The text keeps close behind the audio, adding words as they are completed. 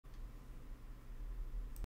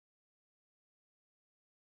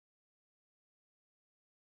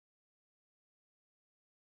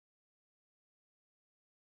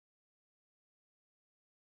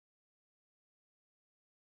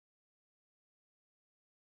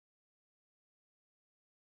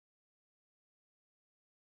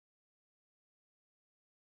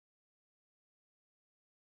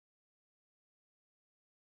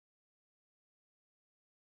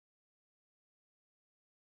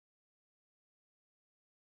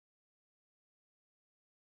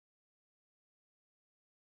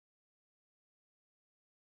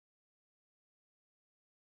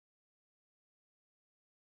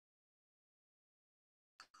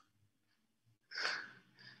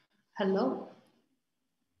Hello?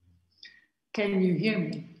 Can you hear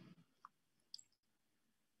me?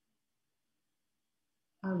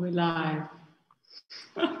 Are we live?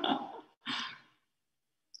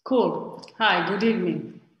 Cool. Hi, good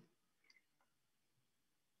evening.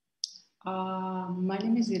 My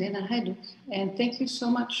name is Irena Haiduk, and thank you so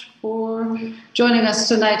much for joining us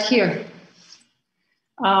tonight here.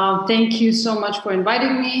 Thank you so much for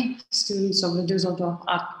inviting me, students of the Düsseldorf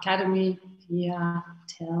Art Academy. Yeah,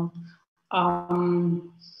 tell.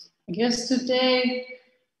 I guess today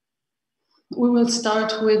we will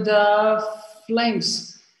start with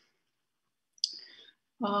flames.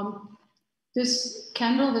 This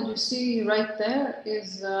candle that you see right there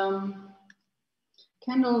is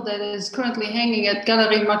candle that is currently hanging at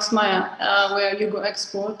Galerie Max Meyer, where Hugo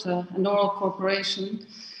Export, an oral corporation,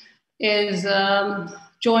 is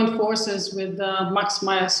joined forces with Max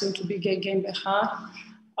Meyer, soon to be GmbH,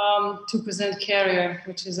 to present Carrier,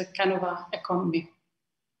 which is a kind of a economy.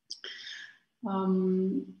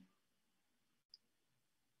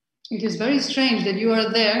 It is very strange that you are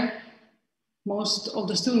there. Most of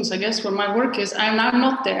the students, I guess, where my work is, I'm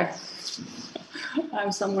not there.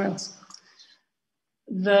 I'm somewhere else.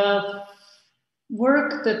 The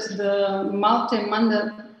work that the Malte van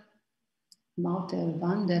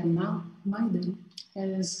der Meijden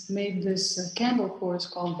has made this candle course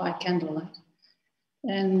called By Candlelight.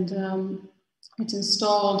 And it's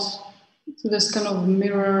installed to this kind of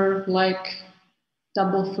mirror-like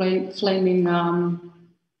double flaming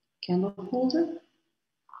candle holder.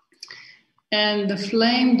 And the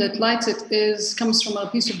flame that lights it comes from a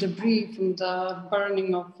piece of debris from the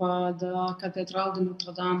burning of the Cathédrale de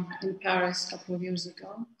Notre Dame in Paris a couple of years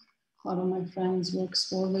ago. One of my friends works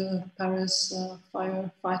for the Paris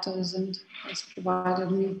firefighters and has provided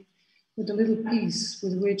me with a little piece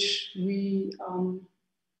with which we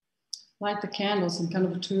light the candles and kind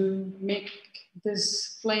of to make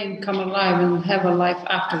this flame come alive and have a life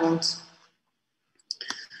afterwards.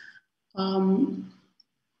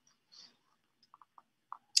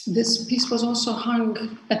 This piece was also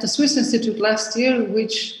hung at the Swiss Institute last year,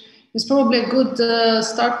 which is probably a good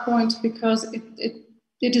start point because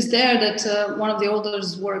it is there that one of the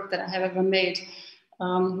oldest work that I have ever made,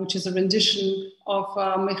 which is a rendition of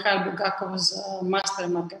Mikhail Bulgakov's Master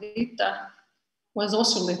and Margarita, was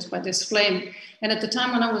also lit by this flame. And at the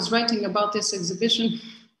time when I was writing about this exhibition,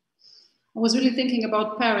 I was really thinking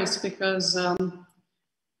about Paris because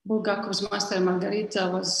Bulgakov's Master and Margarita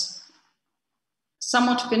was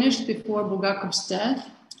somewhat finished before Bulgakov's death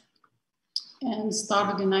and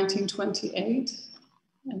started in 1928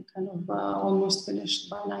 and kind of almost finished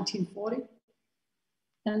by 1940.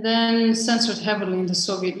 And then censored heavily in the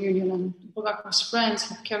Soviet Union, and Bulgakov's friends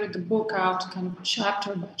have carried the book out kind of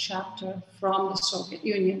chapter by chapter from the Soviet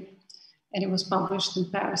Union. And it was published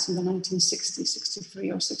in Paris in the 1960s,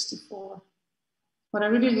 63 or 64. What I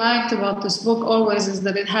really liked about this book always is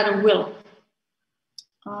that it had a will.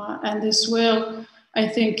 And this will, I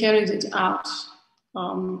think, carried it out.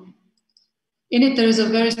 In it, there is a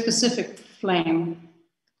very specific flame.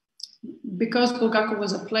 Because Bulgakov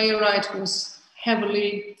was a playwright who was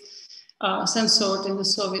heavily censored in the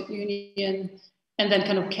Soviet Union and then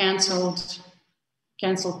kind of canceled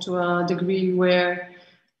to a degree where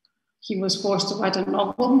he was forced to write a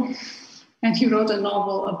novel. And he wrote a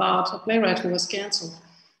novel about a playwright who was canceled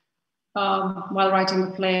while writing a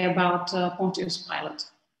play about Pontius Pilate,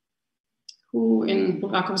 who, in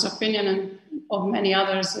Bulgakov's opinion and of many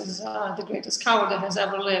others, is the greatest coward that has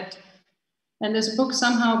ever lived. And this book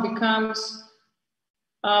somehow becomes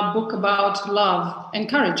a book about love and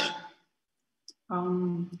courage.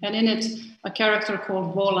 And in it, a character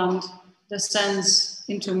called Voland descends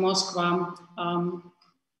into Moscow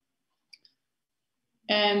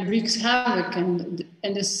and wreaks havoc and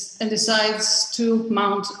decides to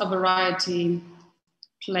mount a variety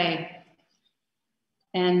play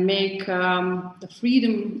and make the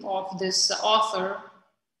freedom of this author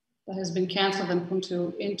that has been canceled and put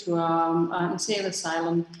into an insane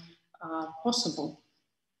asylum possible.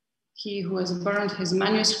 He who has burned his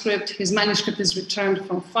manuscript is returned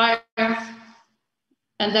from fire.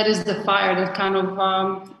 And that is the fire that kind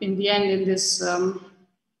of, in the end, in this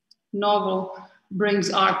novel, brings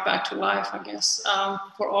art back to life, I guess,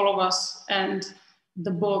 for all of us, and the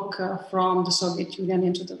book from the Soviet Union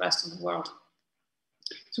into the rest of the world.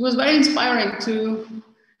 So it was very inspiring to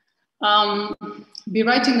be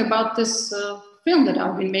writing about this film that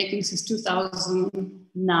I've been making since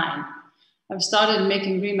 2009. I've started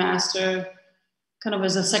making Remaster kind of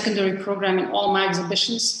as a secondary program in all my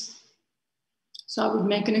exhibitions. So I would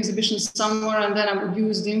make an exhibition somewhere, and then I would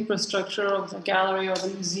use the infrastructure of the gallery or the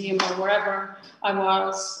museum or wherever I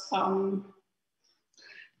was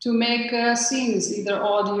to make scenes, either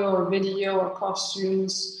audio or video or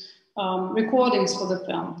costumes, recordings for the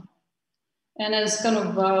film. And as kind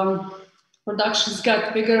of productions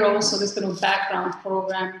got bigger, also this kind of background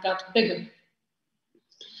program got bigger,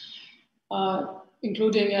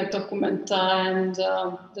 including a documenta and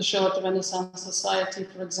the show at the Renaissance Society,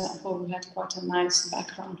 for example. We had quite a nice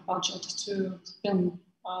background budget to film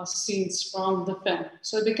scenes from the film.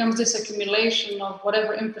 So it becomes this accumulation of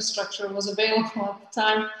whatever infrastructure was available at the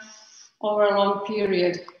time over a long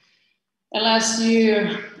period. And last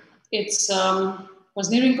year, it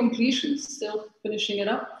was nearing completion, still finishing it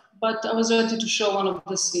up, but I was ready to show one of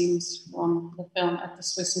the scenes from the film at the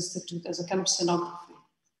Swiss Institute as a kind of scenography.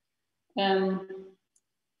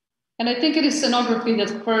 And I think it is scenography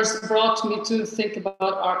that first brought me to think about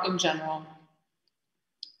art in general.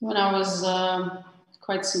 When I was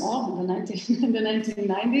quite small, in the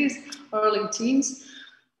 1990s, early teens,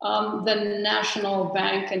 the National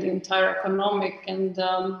Bank and the entire economic and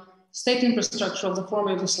state infrastructure of the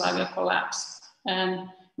former Yugoslavia collapsed. And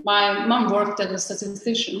my mom worked as a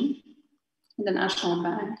statistician in the National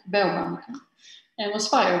Bank, Beobank, and was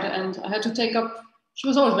fired. And I had to take up, she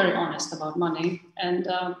was always very honest about money, and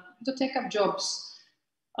to take up jobs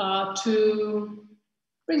to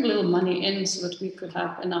bring a little money in so that we could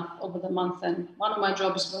have enough over the month. And one of my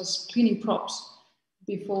jobs was cleaning props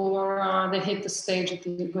before they hit the stage at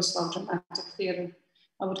the Yugoslav Dramatic Theatre.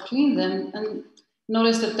 I would clean them and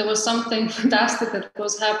notice that there was something fantastic that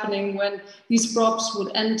was happening when these props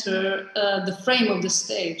would enter the frame of the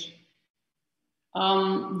stage.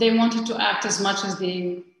 They wanted to act as much as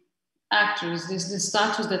the actors. The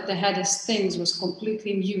status that they had as things was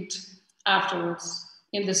completely mute afterwards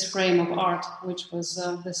in this frame of art, which was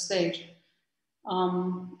the stage.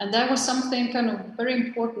 And that was something kind of very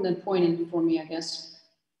important and poignant for me, I guess.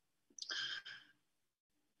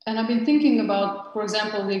 And I've been thinking about, for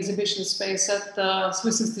example, the exhibition space at the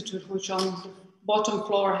Swiss Institute, which on the bottom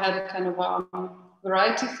floor had a kind of a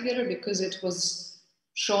variety theater because it was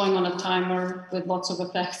showing on a timer with lots of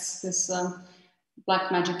effects, this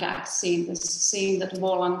Black Magic Act scene, this scene that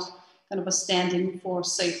Voland, kind of a stand-in for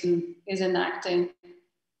Satan, is enacting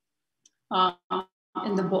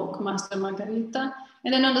in the book, Master Margarita.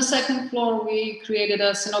 And then on the second floor, we created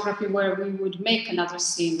a scenography where we would make another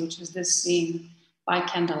scene, which is this scene by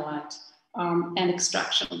candlelight and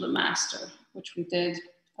extraction of the master, which we did.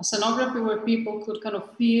 A scenography where people could kind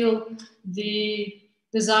of feel the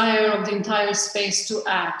desire of the entire space to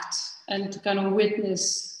act and to kind of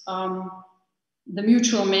witness the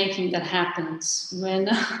mutual making that happens when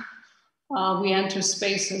we enter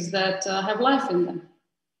spaces that have life in them.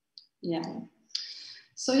 Yeah.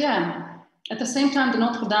 So yeah, at the same time, the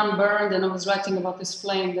Notre Dame burned, and I was writing about this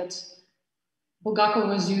flame that Bulgakov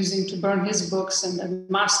was using to burn his books, and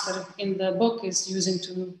the master in the book is using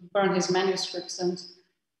to burn his manuscripts, and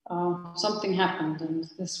something happened, and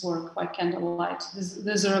this work by candlelight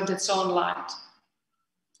deserved its own light.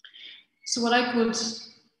 So what I could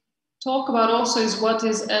talk about also is what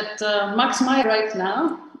is at Max Meyer right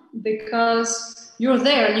now, because you're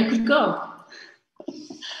there and you could go.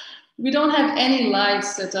 We don't have any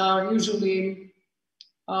lights that are usually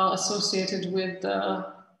associated with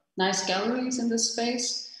nice galleries in this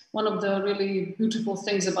space. One of the really beautiful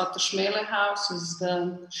things about the Schmele house is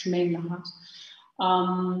the Schmele house.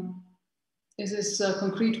 Is this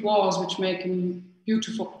concrete walls which make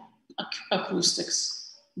beautiful acoustics.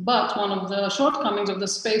 But one of the shortcomings of the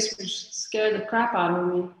space, which scared the crap out of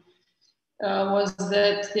me, was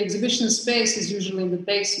that the exhibition space is usually in the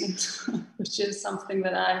basement, which is something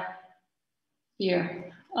that I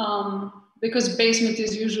fear. Because basement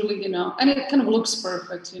is usually, and it kind of looks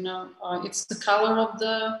perfect, it's the color of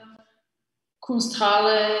the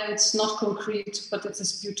Kunsthalle, it's not concrete, but it's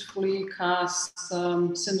this beautifully cast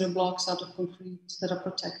cinder blocks out of concrete that are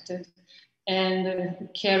protected and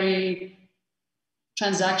carry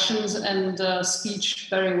transactions and speech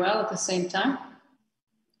very well at the same time.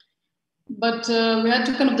 But we had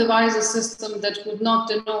to kind of devise a system that would not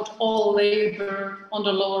denote all labor on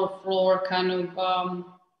the lower floor, kind of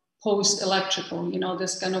post-electrical,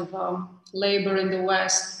 this kind of labor in the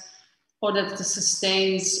West, or that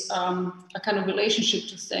sustains a kind of relationship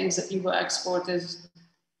to things that Evo Export is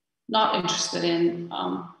not interested in.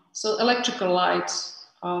 So electrical light,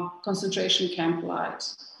 concentration camp light,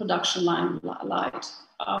 production line light,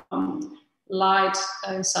 light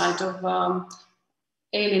inside of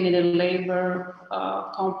alienated labor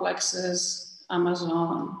complexes,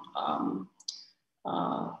 Amazon,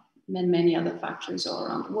 and many other factories all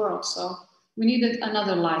around the world. So we needed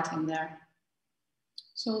another light in there.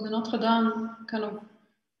 So the Notre Dame kind of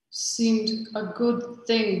seemed a good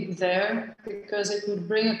thing there because it would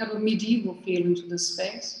bring a kind of medieval feel into the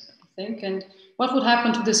space, I think. And what would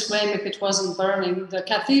happen to this flame if it wasn't burning the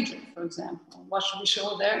cathedral, for example? What should we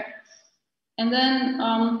show there? And then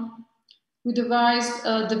we devised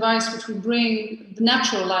a device which would bring the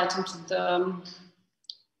natural light into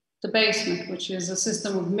the basement, which is a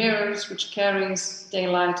system of mirrors which carries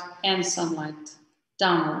daylight and sunlight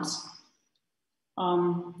downwards.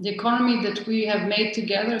 The economy that we have made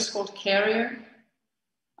together is called Carrier.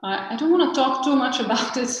 I don't want to talk too much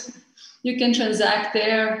about it. You can transact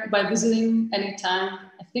there by visiting anytime.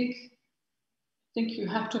 I think you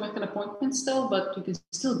have to make an appointment still, but you can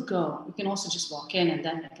still go. You can also just walk in and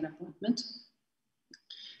then make an appointment.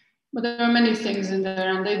 But there are many things in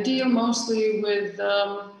there, and they deal mostly with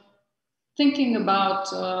thinking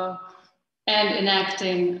about and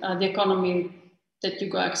enacting the economy that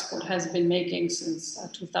Yugo Export has been making since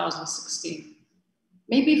 2016.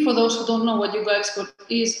 Maybe for those who don't know what Yugo Export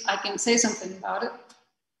is, I can say something about it.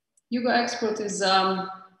 Yugo Export is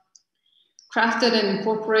crafted and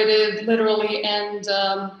incorporated literally and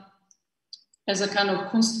as a kind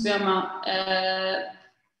of Kunstfirma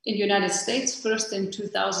in the United States, first in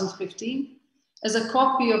 2015, as a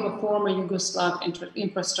copy of a former Yugoslav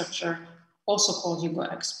infrastructure, also called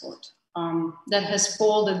Yugo Export, that has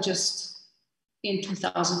folded just in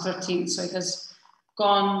 2013. So it has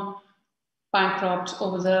gone bankrupt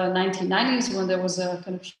over the 1990s when there was a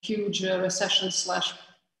kind of huge recession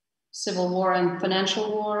 / civil war and financial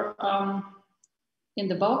war in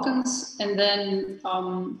the Balkans. And then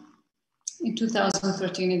in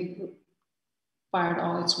 2013, it fired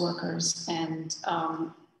all its workers and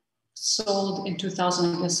sold in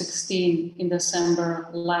 2016 in December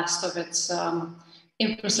last of its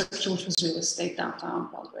infrastructure, which was real estate downtown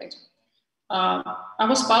Belgrade. I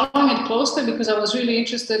was following it closely because I was really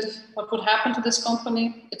interested what would happen to this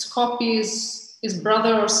company. Its copy is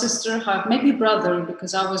brother or sister, maybe brother,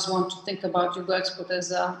 because I always want to think about Yugo Export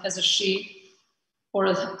as a she, or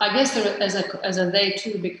I guess as a they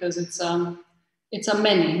too, because it's a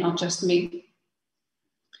many, not just me.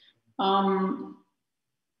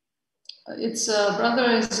 Its brother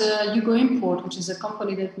is Yugo Import, which is a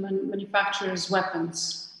company that manufactures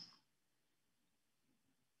weapons.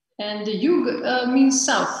 And the Yug means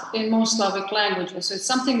south in most Slavic languages. So it's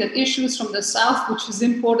something that issues from the south, which is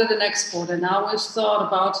imported and exported. And I always thought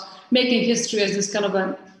about making history as this kind of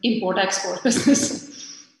an import-export business.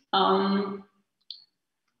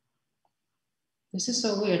 This is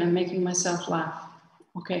so weird. I'm making myself laugh.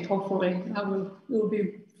 Okay, hopefully it will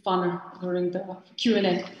be funner during the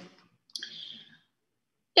Q&A.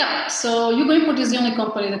 Yeah, so Yugo Import is the only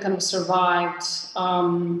company that kind of survived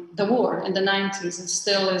the war in the 90s and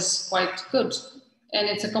still is quite good. And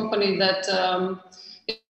it's a company that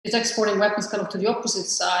is exporting weapons kind of to the opposite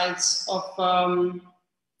sides of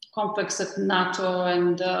conflicts that NATO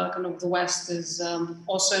and kind of the West is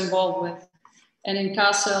also involved with. And in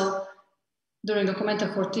Kassel, during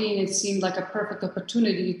Documenta 14, it seemed like a perfect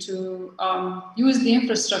opportunity to use the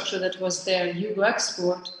infrastructure that was there, Yugo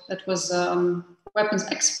Export, that was weapons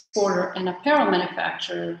exporter and apparel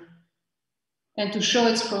manufacturer, and to show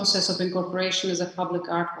its process of incorporation as a public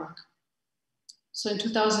artwork. So in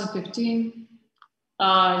 2015,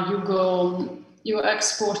 Yugo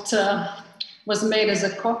Export was made as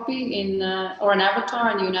a copy or an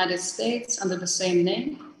avatar in the United States under the same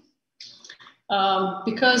name.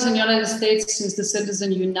 Because in the United States, since the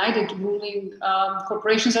Citizen United ruling,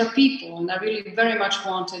 corporations are people, and I really very much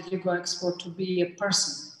wanted Yugo Export to be a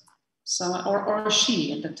person. So, or a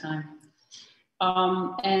she at the time.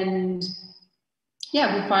 And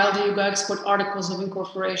yeah, we filed the Yugo Export Articles of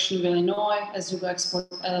Incorporation of Illinois as Yugo Export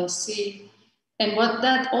LLC. And what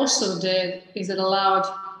that also did is it allowed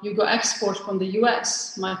Yugo Export from the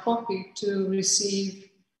US, my copy, to receive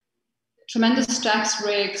tremendous tax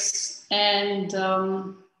breaks and,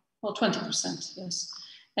 well, 20%, yes.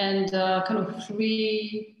 And kind of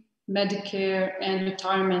free Medicare and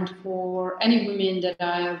retirement for any women that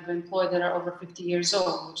I have employed that are over 50 years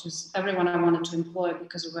old, which is everyone I wanted to employ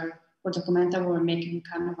because we were, for Documenta, we were making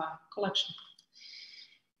kind of a collection.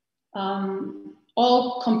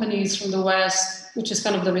 All companies from the West, which is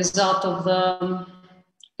kind of the result of the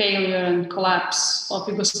failure and collapse of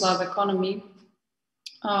Yugoslav economy,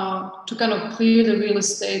 to kind of clear the real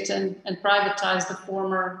estate and privatize the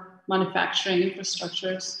former manufacturing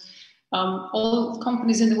infrastructures. All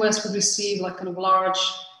companies in the West would receive like kind of large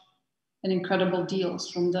and incredible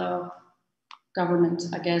deals from the government,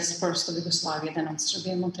 I guess, first of Yugoslavia, then on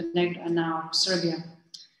Serbia, Montenegro, and now Serbia.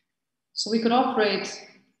 So we could operate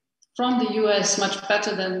from the US much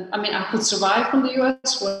better than, I mean, I could survive from the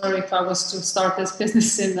US, where if I was to start this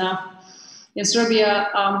business in Serbia,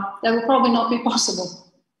 that would probably not be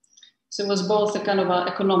possible. So it was both a kind of an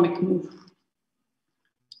economic move.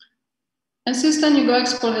 And since then, Yugo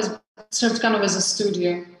Export has served kind of as a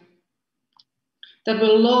studio that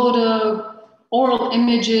will load oral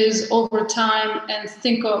images over time and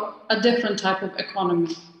think of a different type of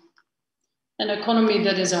economy. An economy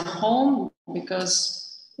that is a home, because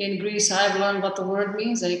in Greece, I've learned what the word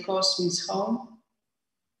means. Eikos means home.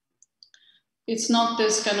 It's not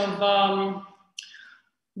this kind of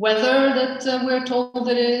weather that we're told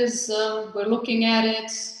it is. We're looking at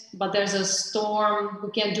it, but there's a storm.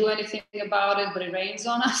 We can't do anything about it, but it rains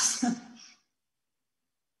on us.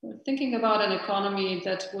 We're thinking about an economy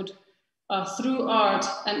that would, through art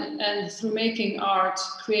and through making art,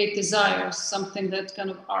 create desires, something that kind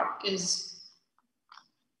of art is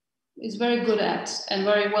very good at and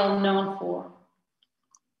very well known for.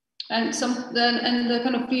 And the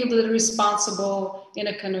kind of feel that are responsible in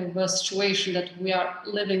a kind of a situation that we are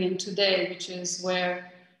living in today, which is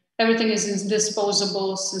where everything is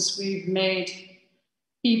disposable, since we've made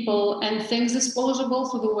people and things disposable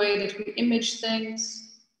through the way that we image things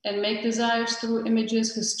and make desires through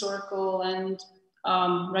images, historical and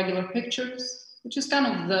regular pictures, which is kind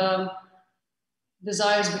of the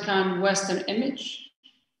desires become Western image.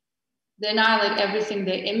 They annihilate everything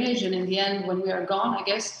they image, and in the end, when we are gone, I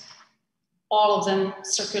guess, all of them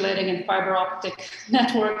circulating in fiber optic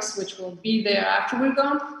networks, which will be there after we're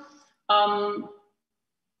gone,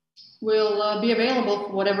 will be available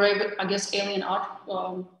for whatever, I guess, alien art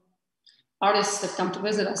artists that come to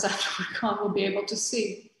visit us after we're gone will be able to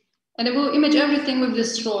see. And it will image everything we've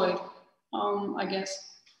destroyed, I guess.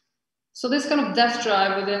 So this kind of death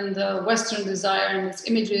drive within the Western desire and its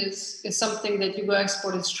images is something that Yugo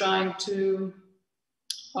Export is trying to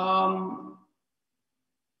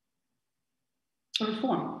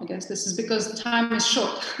reform, I guess. This is because time is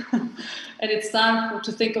short and it's time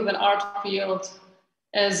to think of an art field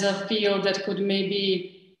as a field that could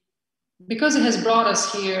maybe, because it has brought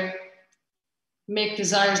us here, make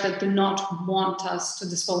desires that do not want us to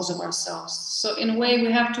dispose of ourselves. So in a way,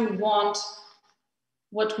 we have to want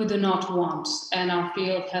what we do not want, and our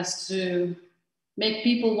field has to make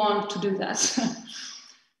people want to do that.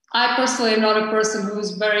 I personally am not a person who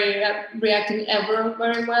is very reacting ever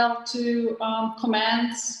very well to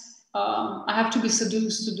commands. I have to be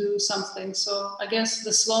seduced to do something. So I guess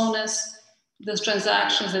the slowness, the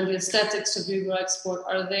transactions and the aesthetics of Yugo Export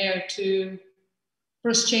are there to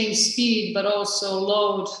first change speed, but also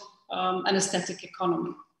load an aesthetic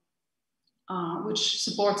economy, which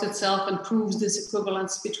supports itself and proves this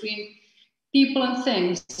equivalence between people and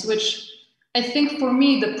things, which I think for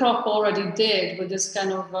me, the prop already did with this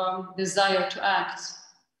kind of desire to act.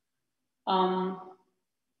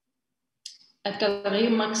 At Galerie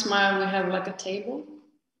Max Meyer, we have like a table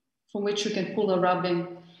from which you can pull a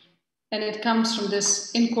rubbing. And it comes from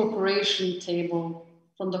this incorporation table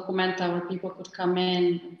from Documenta, where people could come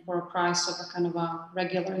in for a price of a kind of a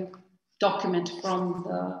regular document from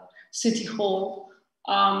the city hall.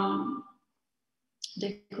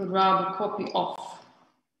 They could rub a copy off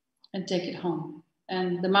and take it home.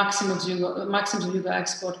 And the maxims of Yugo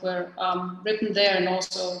Export were written there and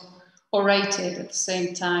also orated at the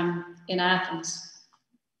same time in Athens.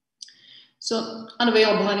 So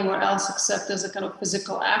unavailable anywhere else except as a kind of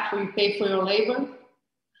physical act where you pay for your labor.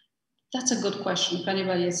 That's a good question. If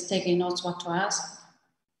anybody is taking notes, what to ask.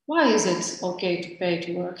 Why is it okay to pay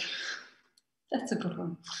to work? That's a good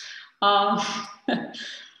one. And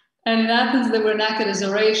in Athens, there were enacted as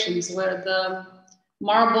orations where the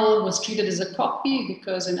marble was treated as a copy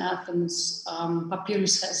because in Athens,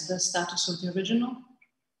 papyrus has the status of the original.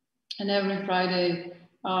 And every Friday,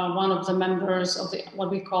 one of the members of what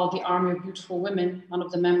we call the Army of Beautiful Women, one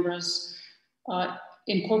of the members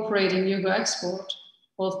incorporating Yugo Export,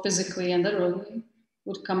 both physically and literally,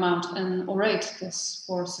 would come out and orate this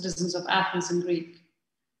for citizens of Athens in Greek,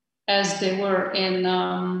 as they were in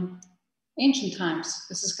ancient times.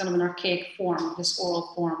 This is kind of an archaic form, this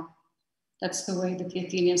oral form. That's the way that the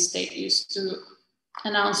Athenian state used to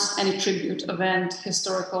announce any tribute, event,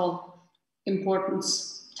 historical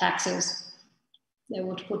importance, taxes. They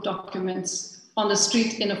would put documents on the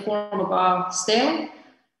street in the form of a stele,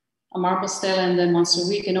 a marble stele, and then once a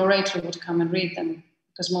week an orator would come and read them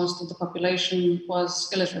because most of the population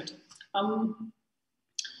was illiterate.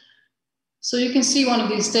 So you can see one of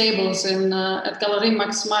these tables at Galerie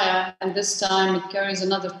Max Meyer, and this time it carries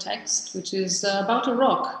another text, which is about a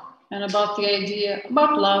rock and about the idea,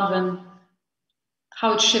 about love and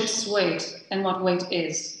how it shifts weight and what weight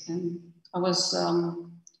is. And I was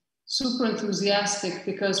super enthusiastic,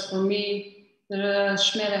 because for me, the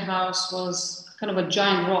Schmere house was kind of a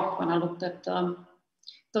giant rock when I looked at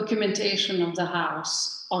documentation of the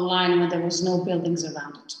house online when there was no buildings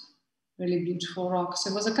around it. Really beautiful rocks.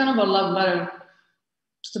 It was a kind of a love letter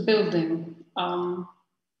to the building. And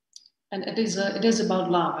it is about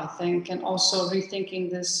love, I think, and also rethinking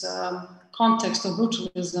this context of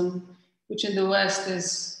brutalism, which in the West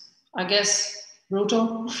is, I guess,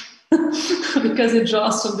 brutal, because it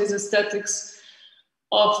draws from these aesthetics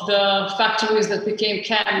of the factories that became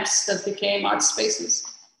camps, that became art spaces.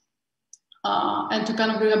 And to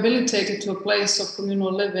kind of rehabilitate it to a place of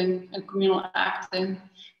communal living and communal acting,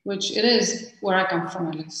 which it is where I come from,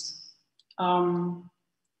 at least.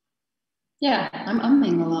 Yeah, I'm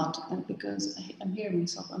umming a lot because I'm hearing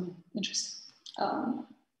myself. I'm interested.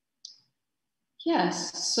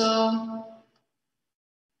 Yes, so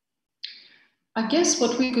I guess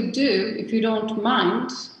what we could do, if you don't mind,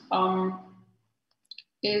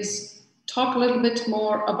 is talk a little bit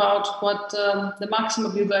more about what the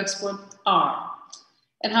Maximum Bugle Export are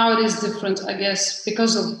and how it is different, I guess,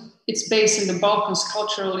 because of its base in the Balkans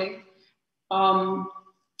culturally.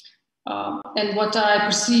 And what I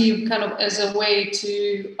perceive kind of as a way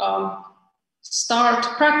to start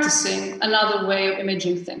practicing another way of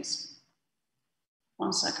imaging things.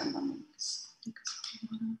 1 second.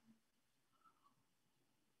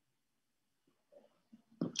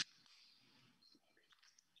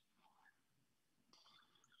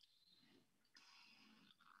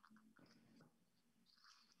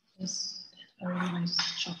 Yes, very nice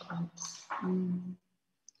chocolate. Mm.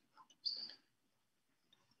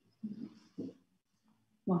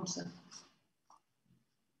 1 second.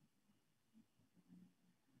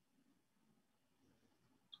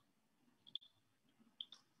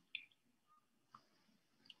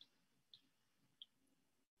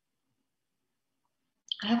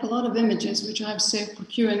 I have a lot of images which I have saved for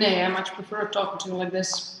Q&A. I much prefer talking to you like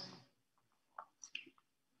this.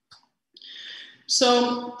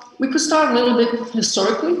 So we could start a little bit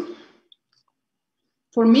historically.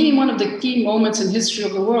 For me, one of the key moments in history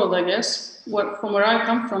of the world, I guess, from where I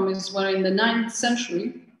come from, is where in the 9th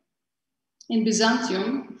century, in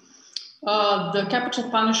Byzantium, the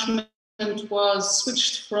capital punishment was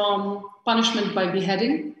switched from punishment by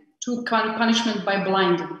beheading to punishment by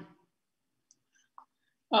blinding.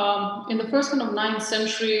 In the first kind of 9th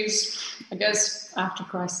centuries, I guess after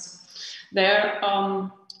Christ, there,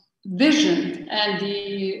 vision and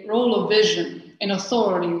the role of vision in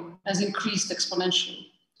authority has increased exponentially.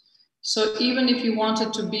 So even if you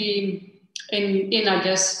wanted to be I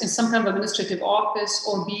guess, in some kind of administrative office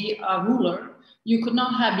or be a ruler, you could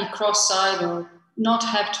not be cross-eyed or not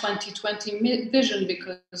have 20/20 vision,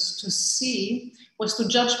 because to see was to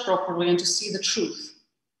judge properly and to see the truth.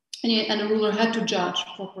 And a ruler had to judge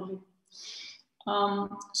properly.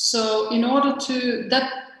 So in order to,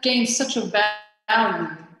 that gained such a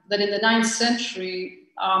value that in the 9th century,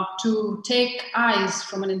 to take eyes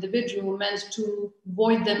from an individual meant to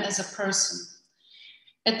void them as a person.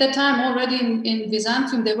 At that time, already in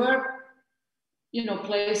Byzantium, there were,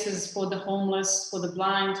 places for the homeless, for the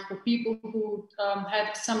blind, for people who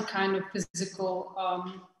had some kind of physical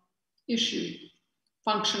issue,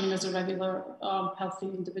 functioning as a regular, healthy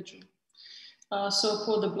individual. So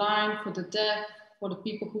for the blind, for the deaf, for the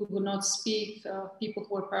people who could not speak, people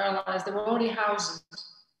who were paralyzed, there were already houses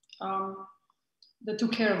that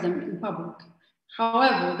took care of them in public.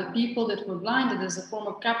 However, the people that were blinded as a form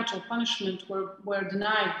of capital punishment were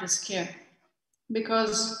denied this care,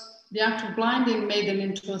 because the act of blinding made them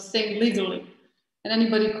into a thing legally, and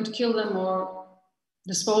anybody could kill them or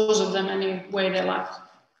dispose of them any way they liked.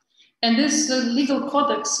 And this legal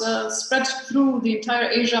codex spread through the entire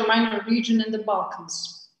Asia Minor region and the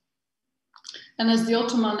Balkans. And as the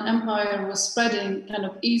Ottoman Empire was spreading kind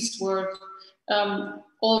of eastward,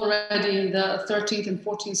 already in the 13th and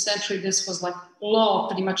 14th century, this was like law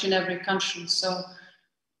pretty much in every country. So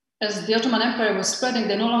as the Ottoman Empire was spreading,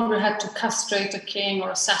 they no longer had to castrate a king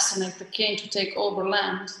or assassinate the king to take over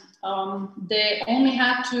land. They only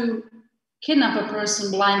had to kidnap a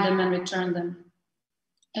person, blind them, and return them.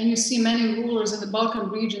 And you see many rulers in the Balkan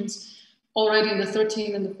regions already in the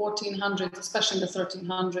 13 and the 1400s, especially in the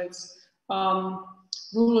 1300s,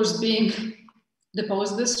 rulers being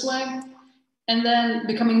deposed this way and then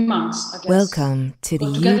becoming monks, I guess. Welcome to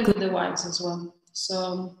the together with their wives as well.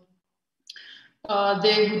 So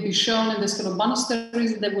they would be shown in this kind of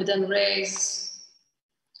monasteries. They would then raise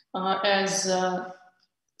as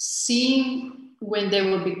seeing when they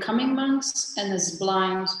were becoming monks, and as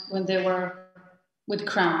blind when they were with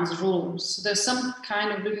crowns, rulers. So there's some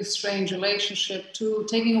kind of really strange relationship to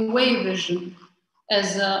taking away vision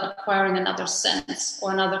as acquiring another sense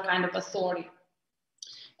or another kind of authority.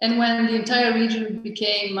 And when the entire region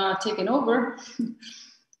became taken over,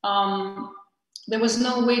 there was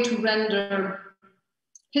no way to render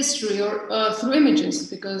history or through images,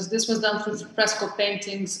 because this was done through fresco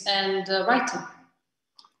paintings and writing,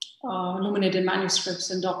 illuminated manuscripts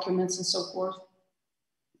and documents and so forth.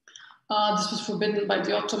 This was forbidden by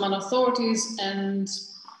the Ottoman authorities, and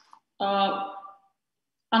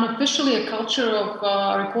unofficially a culture of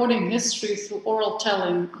recording history through oral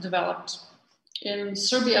telling developed. In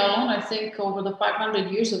Serbia alone, I think over the 500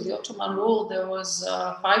 years of the Ottoman rule, there was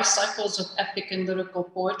 5 cycles of epic and lyrical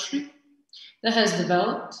poetry that has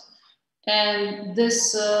developed. And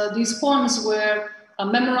these poems were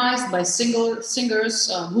memorized by singers,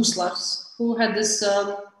 guslars, who had this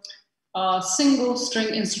single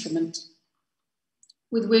string instrument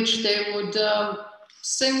with which they would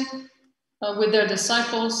sing with their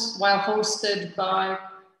disciples while hosted by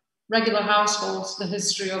regular households, the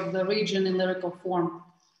history of the region in lyrical form.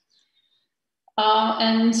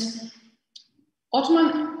 And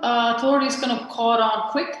Ottoman authorities kind of caught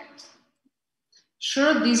on quick.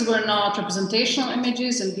 Sure, these were not representational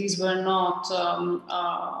images and these were not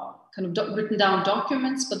kind of written down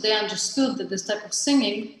documents, but they understood that this type of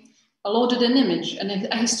singing loaded an image, and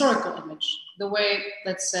a historical image, the way,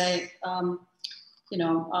 let's say,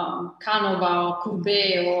 Canova or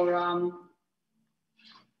Courbet or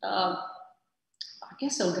I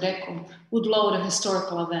guess El Greco would load a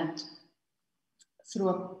historical event through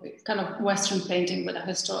a kind of Western painting with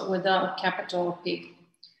a capital P.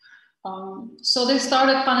 So they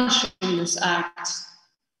started punishing this act.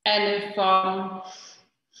 And if a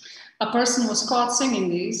person was caught singing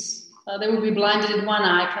these, they would be blinded in one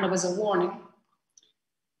eye, kind of as a warning.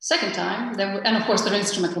 Second time, and of course their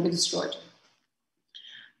instrument will be destroyed.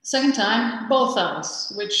 Second time, both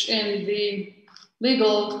eyes, which in the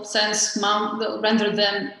legal sense rendered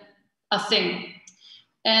them a thing.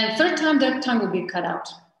 And third time, their tongue would be cut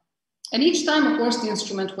out. And each time, of course, the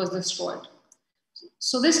instrument was destroyed.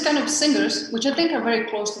 So this kind of singers, which I think are very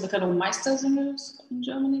close to the kind of Meister singers in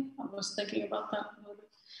Germany. I was thinking about that a little bit.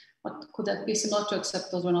 What could that be similar to,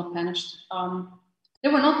 except those were not punished? They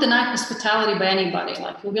were not denied hospitality by anybody.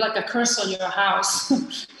 Like, it would be like a curse on your house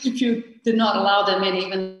if you did not allow them in,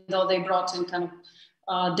 even though they brought in kind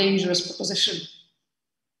of dangerous proposition.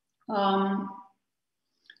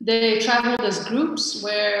 They traveled as groups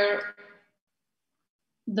where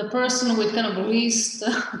the person with kind of least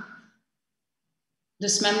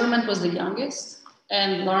dismemberment was the youngest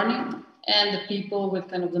and learning, and the people with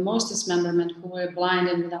kind of the most dismemberment, who were blind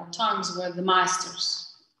and without tongues, were the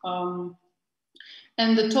masters.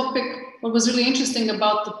 And the topic, what was really interesting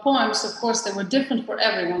about the poems, of course, they were different for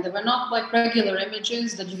everyone. They were not like regular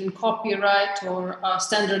images that you can copyright or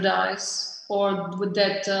standardize, or with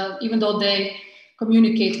that, even though they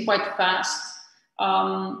communicate quite fast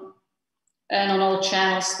and on all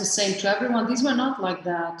channels, the same to everyone. These were not like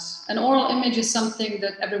that. An oral image is something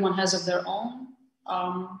that everyone has of their own.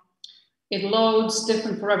 It loads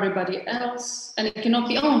different for everybody else, and it cannot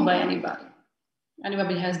be owned by anybody.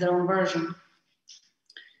 Anybody has their own version.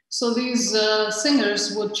 So these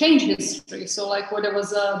singers would change history. So like where there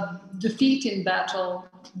was a defeat in battle,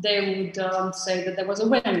 they would say that there was a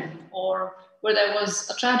win, or where there was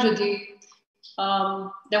a tragedy,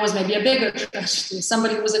 there was maybe a bigger tragedy.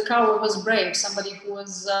 Somebody who was a coward was brave. Somebody who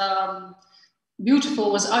was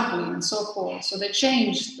beautiful was ugly, and so forth. So they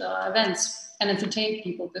changed events and entertained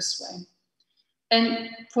people this way. And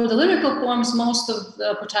for the lyrical poems, most of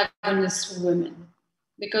the protagonists were women,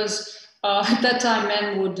 because at that time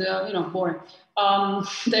men would, boring.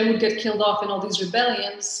 They would get killed off in all these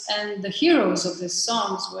rebellions, and the heroes of these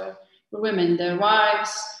songs were women, their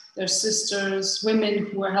wives, their sisters, women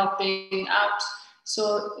who were helping out.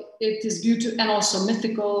 So it is beautiful, and also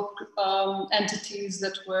mythical entities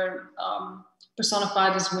that were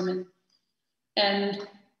personified as women. And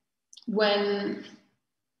when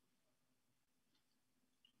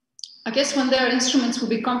their instruments would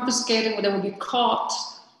be confiscated, when they would be caught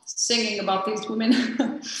singing about these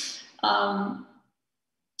women,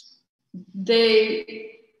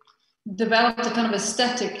 they developed a kind of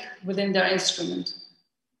aesthetic within their instrument.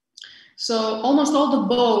 So almost all the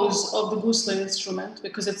bows of the guslar instrument,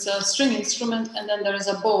 because it's a string instrument, and then there is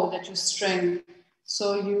a bow that you string.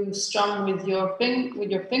 So you strum with your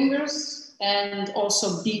fingers and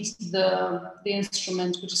also beat the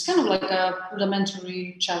instrument, which is kind of like a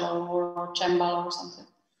rudimentary cello or cembalo or something.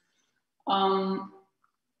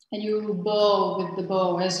 And you bow with the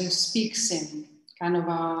bow as you speak, sing, kind of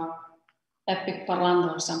a epic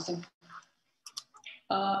parlando or something.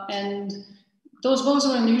 And those bows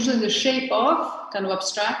were usually in the shape of, kind of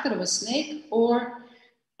abstracted, of a snake, or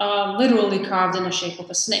literally carved in the shape of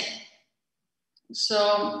a snake.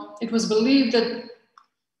 So it was believed that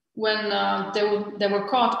when they were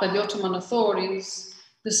caught by the Ottoman authorities,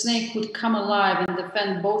 the snake would come alive and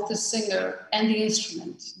defend both the singer and the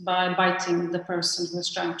instrument by biting the person who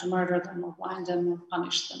was trying to murder them or blind them or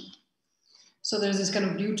punish them. So there's this kind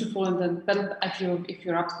of beautiful, and if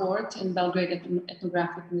you're up for it, in Belgrade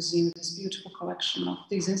Ethnographic Museum, this beautiful collection of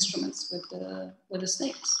these instruments with the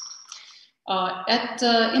snakes.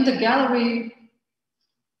 In the gallery,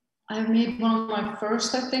 I made one of my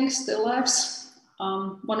first, I think, still lifes.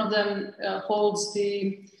 One of them holds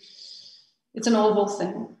it's an oval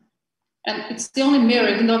thing. And it's the only mirror,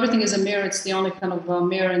 even though everything is a mirror, it's the only kind of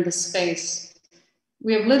mirror in the space.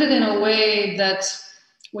 We have lit it in a way that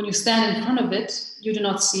when you stand in front of it, you do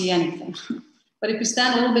not see anything. But if you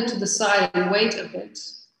stand a little bit to the side and wait a bit,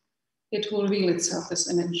 it will reveal itself, this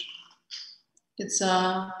image. It's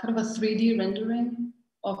kind of a 3D rendering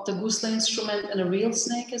of the gusla instrument and a real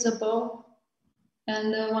snake as a bow,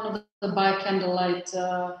 and one of the bi-candlelight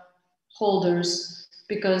holders,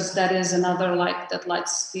 because that is another light that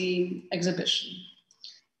lights the exhibition.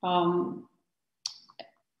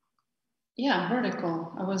 Yeah,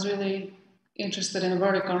 vertical. I was really interested in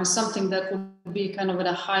vertical, and something that would be kind of at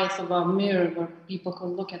a height of a mirror where people could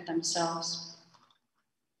look at themselves.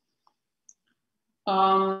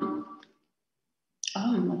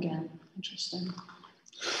 Again, interesting.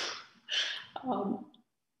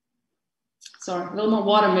 Sorry, a little more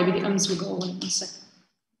water, maybe the ums will go away in a second.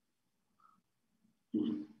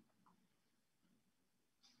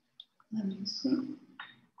 Let me see.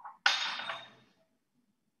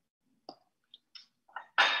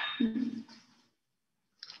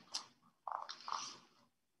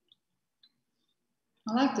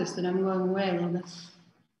 I like this, that I'm going away a little bit.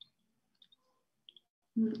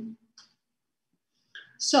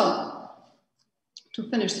 So, to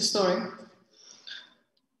finish the story,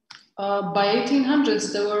 by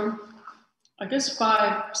 1800s, there were, I guess,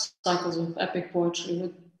 5 cycles of epic poetry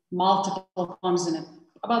with multiple poems in it,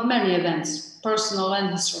 about many events, personal and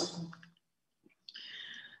historical.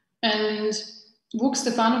 And Vuk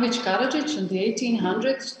Stefanović Karadžić in the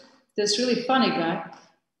 1800s, this really funny guy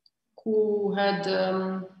who had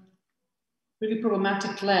really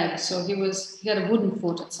problematic leg. So he had a wooden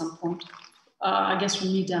foot at some point, I guess from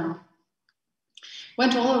knee down.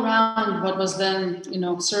 Went all around what was then,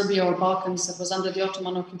 Serbia or Balkans that was under the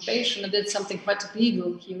Ottoman occupation, and did something quite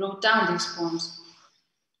illegal. He wrote down these poems.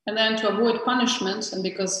 And then to avoid punishment, and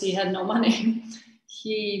because he had no money,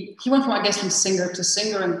 he went from singer to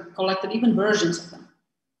singer and collected even versions of them.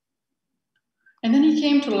 And then he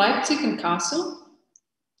came to Leipzig and Kassel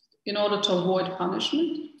in order to avoid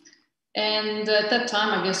punishment. And at that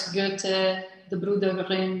time, I guess Goethe, the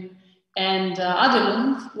Bödeker, and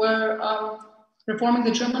Adelung were reforming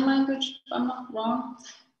the German language, if I'm not wrong.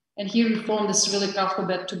 And he reformed the Cyrillic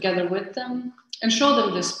alphabet together with them and showed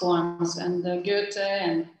them these poems. And Goethe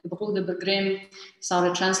and the Bödeker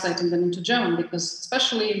started translating them into German, because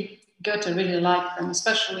especially Goethe really liked them,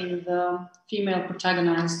 especially the female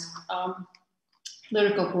protagonized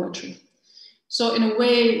lyrical poetry. So in a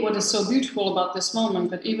way, what is so beautiful about this moment,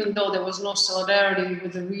 that even though there was no solidarity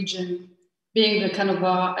with the region being the kind of,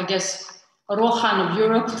 Rohan of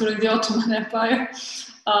Europe during the Ottoman Empire,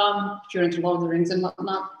 if you're into Lord of the Rings and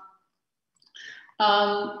whatnot,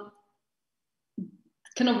 Vuk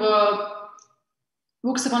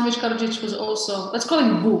Stefanović Karadžić was also, let's call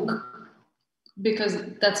him Vuk, because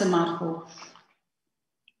that's a mouthful.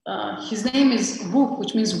 His name is Vuk,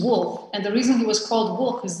 which means wolf. And the reason he was called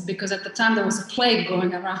wolf is because at the time there was a plague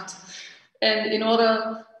going around. And in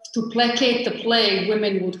order to placate the plague,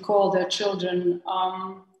 women would call their children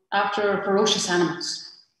after ferocious animals.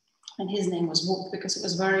 And his name was Vuk because it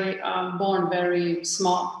was born very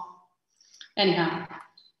small. Anyhow,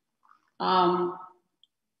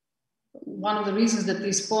 one of the reasons that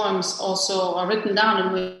these poems also are written down,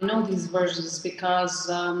 and we know these versions, is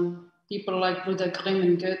because people like Bödeker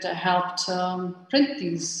and Goethe helped print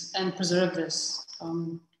these and preserve this.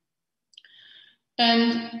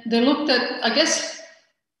 And they looked at, I guess,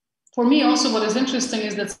 for me also what is interesting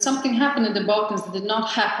is that something happened in the Balkans that did not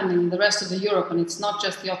happen in the rest of the Europe, and it's not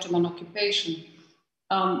just the Ottoman occupation.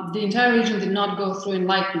 The entire region did not go through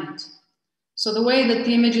enlightenment. So the way that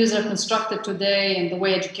the images are constructed today and the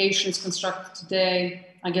way education is constructed today,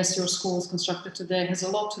 I guess your school is constructed today, has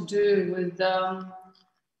a lot to do with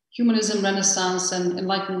humanism, Renaissance, and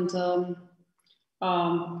Enlightenment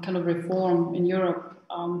kind of reform in Europe,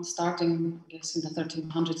 starting, I guess, in the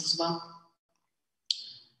 1300s as well.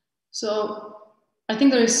 So I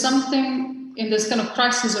think there is something in this kind of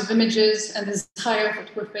crisis of images and desire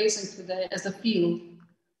that we're facing today as a field,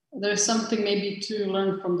 there's something maybe to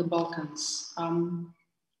learn from the Balkans. And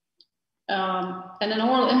an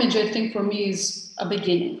oral image, I think, for me is a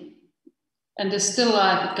beginning. And there's still,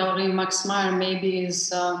 Gallery Max Meyer maybe is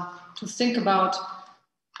to think about,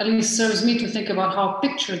 at least serves me to think about how a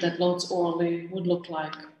picture that loads orally would look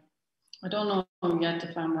like. I don't know yet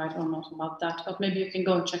if I'm right or not about that, but maybe you can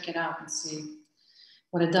go and check it out and see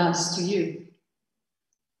what it does to you.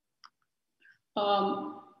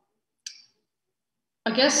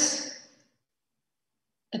 I guess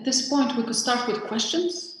at this point we could start with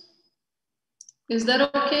questions. Is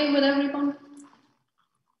that okay with everyone?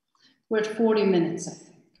 We're at 40 minutes, I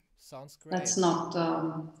think. Sounds great. Let's not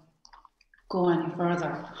go any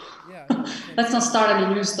further. Yeah. Let's not start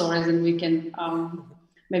any news stories, and we can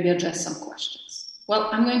maybe address some questions. Well,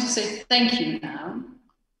 I'm going to say thank you now.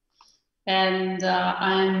 And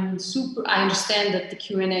I understand that the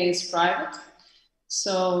Q&A is private.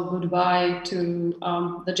 So goodbye to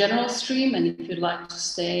the general stream. And if you'd like to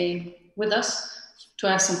stay with us to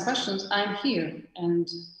ask some questions, I'm here. And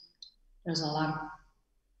there's a lot of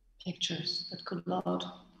pictures that could load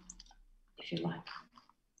if you like.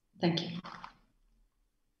 Thank you.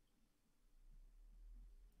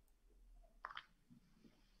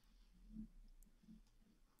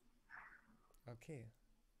 Okay.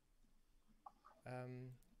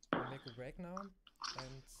 We'll make a break now,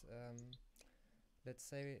 and let's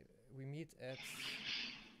say we meet at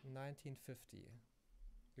 1950.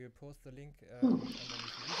 We'll post the link underneath the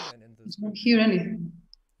video and in the description. I don't hear anything.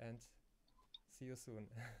 And see you soon.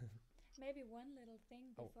 Maybe one little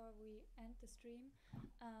thing before we end the stream.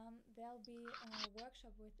 There'll be a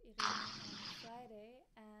workshop with Irena on Friday,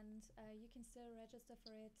 and you can still register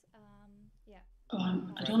for it.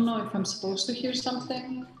 I don't know if I'm supposed to hear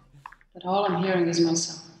something, but all I'm hearing is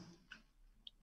myself.